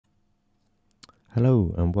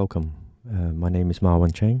Hello and welcome. My name is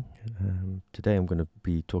Marwan Cheng. Today I'm going to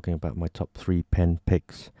be talking about my top three pen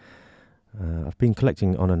picks. I've been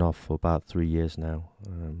collecting on and off for about 3 years now.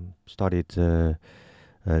 Started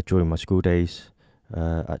during my school days.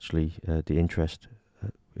 The interest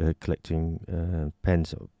collecting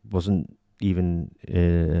pens wasn't even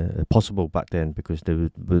possible back then because there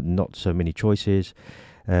were not so many choices.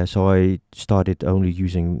 So I started only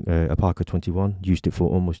using a Parker 21, used it for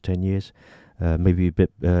almost 10 years. Maybe a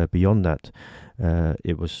bit beyond that.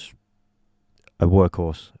 It was a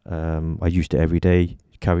workhorse. I used it every day,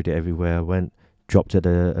 carried it everywhere I went, dropped it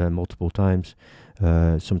multiple times.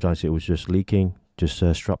 Sometimes it was just leaking, just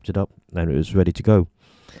strapped it up, and it was ready to go.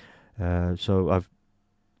 So I've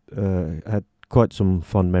had quite some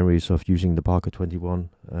fond memories of using the Parker 21,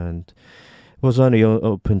 and it was only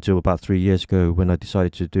up until about 3 years ago when I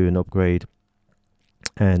decided to do an upgrade,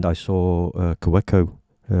 and I saw Kaweco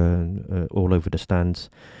all over the stands,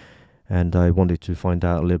 and I wanted to find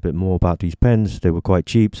out a little bit more about these pens. They were quite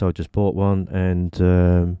cheap, so I just bought one, and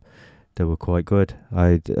they were quite good.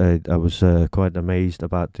 I was quite amazed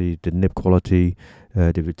about the nib quality,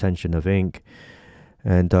 the retention of ink,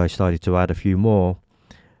 and I started to add a few more.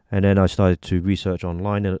 And then I started to research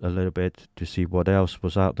online a little bit to see what else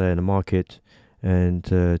was out there in the market, and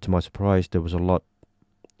to my surprise, there was a lot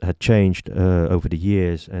had changed over the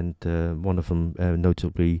years, and one of them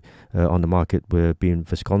notably on the market were being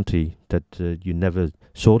Visconti, that you never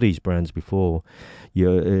saw these brands before.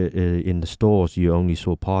 In the stores you only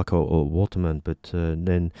saw Parker or Waterman, but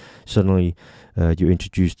then suddenly you're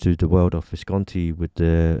introduced to the world of Visconti with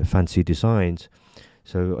the fancy designs.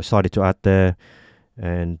 So I started to add there,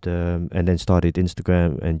 and then started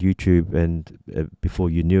Instagram and YouTube, and before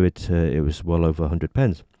you knew it, it was well over 100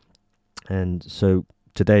 pens. And so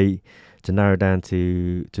today, to narrow down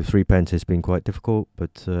to 3 pens has been quite difficult,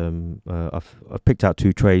 but I've picked out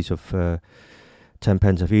 2 trays of 10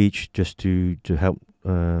 pens of each, just to help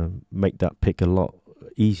make that pick a lot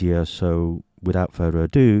easier. So without further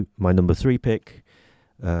ado, my number 3 pick,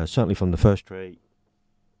 certainly from the first tray,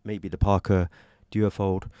 maybe the Parker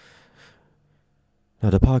Duofold. Now,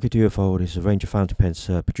 the Parker Duofold is a range of fountain pens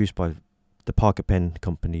produced by the Parker Pen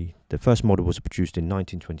Company. The first model was produced in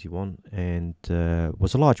 1921 and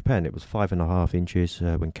was a large pen. It was 5.5 inches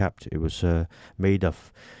when capped. It was made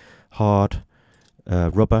of hard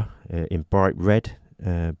rubber in bright red,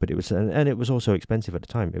 but it was and it was also expensive at the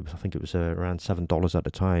time. I think it was around $7 at the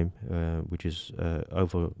time, which is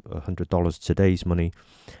over $100 today's money.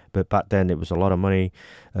 But back then it was a lot of money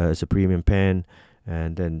as a premium pen.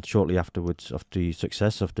 And then shortly afterwards, after the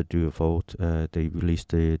success of the Duofold, they released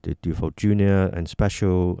the Duofold Junior and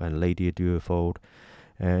Special and Lady Duofold.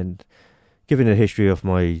 And given the history of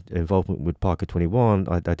my involvement with Parker 21,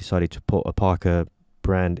 I decided to put a Parker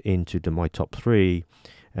brand into my top 3.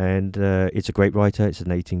 And it's a great writer. It's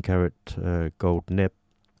an 18 karat gold nib,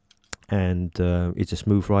 and it's a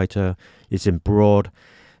smooth writer. It's in broad.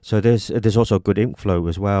 So there's also good ink flow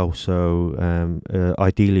as well. So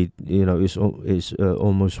ideally, it's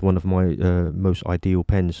almost one of my most ideal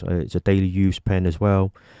pens. It's a daily use pen as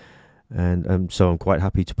well, and so I'm quite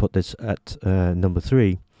happy to put this at number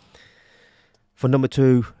 3. For number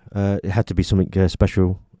 2, it had to be something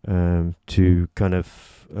special to kind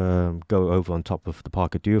of go over on top of the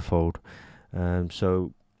Parker Duofold.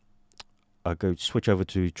 So I switch over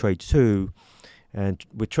to tray 2. And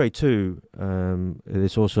with tray 2,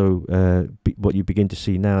 there's also what you begin to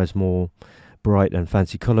see now is more bright and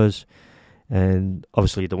fancy colours. And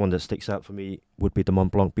obviously the one that sticks out for me would be the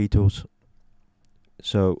Mont Blanc Beetles.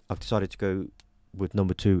 So I've decided to go with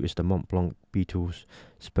number 2 is the Mont Blanc Beetles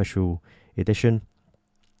Special Edition.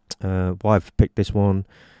 Why I've picked this one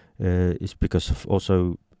is because of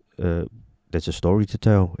also there's a story to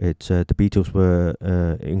tell. It's the Beatles were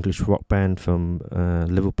an English rock band from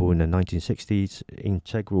Liverpool in the 1960s,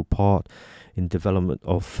 integral part in development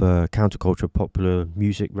of counterculture popular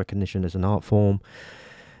music recognition as an art form.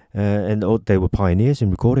 And they were pioneers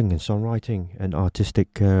in recording and songwriting and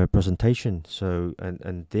artistic presentation. So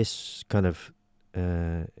and this kind of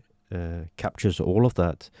captures all of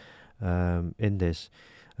that in this.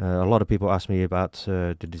 A lot of people ask me about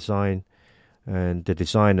the design. And the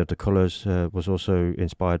design of the colors was also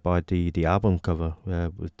inspired by the album cover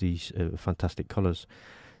with these fantastic colors.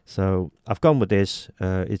 So I've gone with this.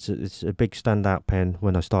 It's a big standout pen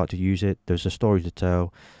when I start to use it. There's a story to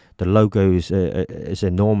tell. The logo is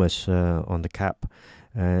enormous on the cap,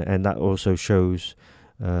 and that also shows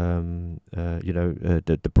the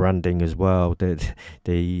branding as well.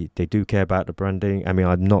 They do care about the branding. I mean,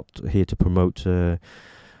 I'm not here to promote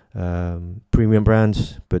premium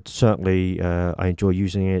brands, but certainly I enjoy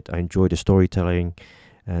using it. I enjoy the storytelling,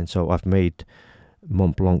 and so I've made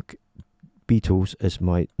Montblanc Beetles as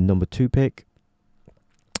my number 2 pick.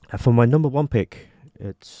 For my number 1 pick,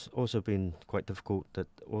 it's also been quite difficult that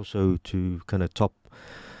also to kind of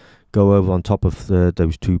go over on top of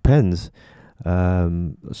those 2 pens.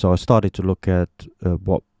 So I started to look at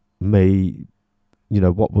what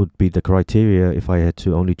would be the criteria if I had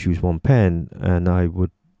to only choose 1 pen, and I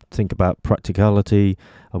would think about practicality.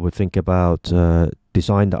 I would think about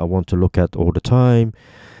design that I want to look at all the time,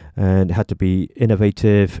 and it had to be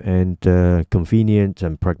innovative and convenient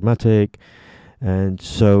and pragmatic. And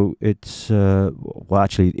so it's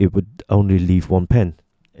actually it would only leave 1 pen.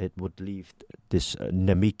 It would leave this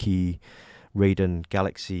Namiki Raiden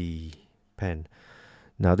Galaxy pen.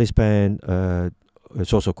 Now this pen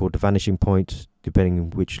it's also called the Vanishing Point, depending on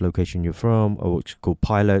which location you're from, or it's called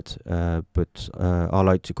Pilot, but I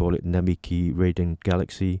like to call it Namiki Raiden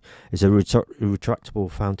Galaxy. It's a retractable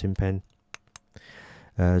fountain pen,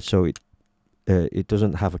 so it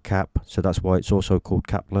doesn't have a cap, so that's why it's also called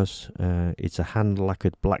capless. It's a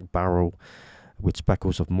hand-lacquered black barrel with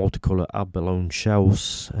speckles of multicolor abalone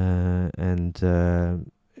shells, and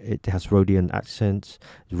it has rhodium accents.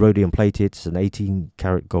 It's rhodium plated. It's an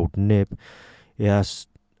 18-karat gold nib. It has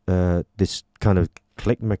this kind of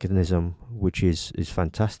click mechanism, which is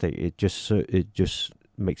fantastic. It just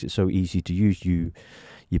makes it so easy to use. You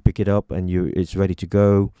pick it up and it's ready to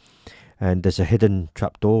go. And there's a hidden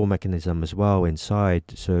trapdoor mechanism as well inside,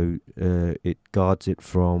 so it guards it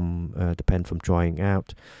from the pen from drying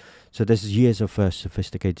out. So there's years of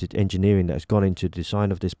sophisticated engineering that has gone into the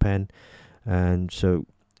design of this pen, and so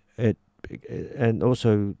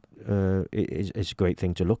it's a great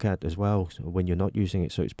thing to look at as well when you're not using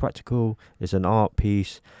it. So it's practical. It's an art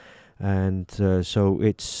piece, and so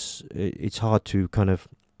it's hard to kind of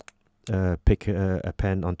pick a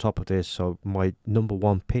pen on top of this. So my number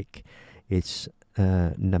 1 pick is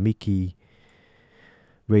Namiki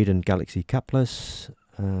Raiden Galaxy Capless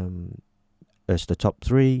as the top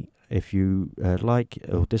 3. If you like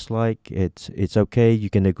or dislike, it's okay. You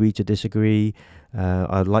can agree to disagree.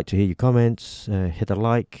 I'd like to hear your comments. Hit a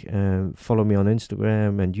like. Follow me on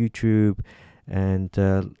Instagram and YouTube. And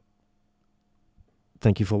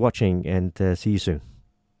thank you for watching, and see you soon.